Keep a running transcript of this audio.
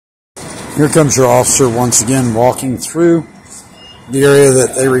Here comes your officer once again walking through the area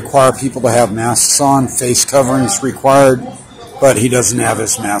that they require people to have masks on, face coverings required, but he doesn't have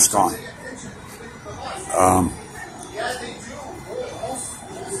his mask on.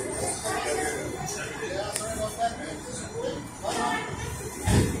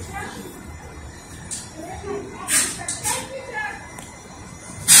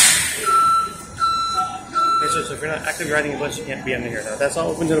 So if you're not actively riding a bus, you can't be under here. Now, that's all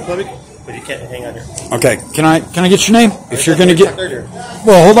open to the public, but you can't hang out here. Okay, can I get your name? If you're going to get,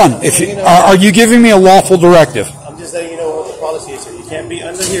 well, hold on. If you, are you giving me a lawful directive? I'm just letting you know what the policy is. So you can't be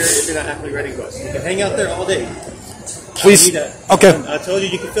under here if you're not actively riding a bus. You can hang out there all day. Please. Okay. I told you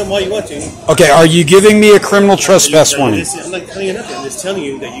you can film all you want to. Okay. Are you giving me a criminal trespass warning? I'm not telling you nothing. I'm just telling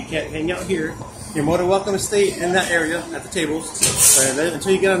you that you can't hang out here. You're more than welcome to stay in that area at the tables.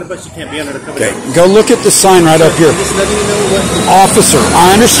 Until you get on the bus, you can't be under the cover. Okay, go look at the sign right up here. Just letting you know what. Officer,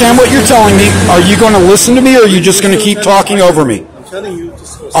 I understand what you're telling me. Are you going to listen to me, or are you just going to keep talking over me? I'm telling you.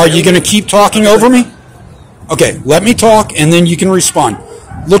 Are you going to keep talking over me? Okay, let me talk, and then you can respond.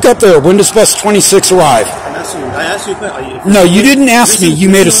 Look up there. When does bus 26 arrive? I asked you. No, you didn't ask me. You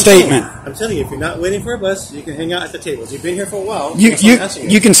made a statement. I'm telling you, if you're not waiting for a bus, you can hang out at the tables. You've been here for a while.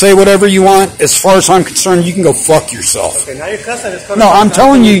 You can say whatever you want. As far as I'm concerned, you can go fuck yourself. Okay, now you're cussing. No, I'm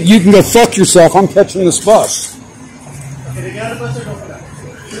telling you, you can go fuck yourself. I'm catching this bus. Okay, they got a bus or don't come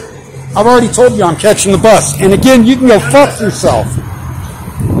out? I've already told you I'm catching the bus. And again, you can go fuck yourself.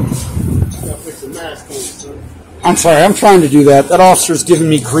 I'm sorry, I'm trying to do that. That officer's giving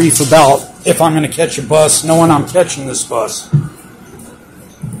me grief about if I'm going to catch a bus, knowing I'm catching this bus.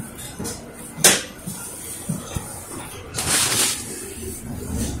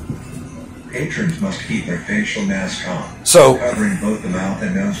 Patrons must keep their facial mask on, So, covering both the mouth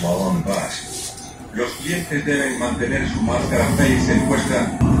and nose while on the bus. Los clientes deben mantener su máscara face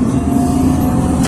puesta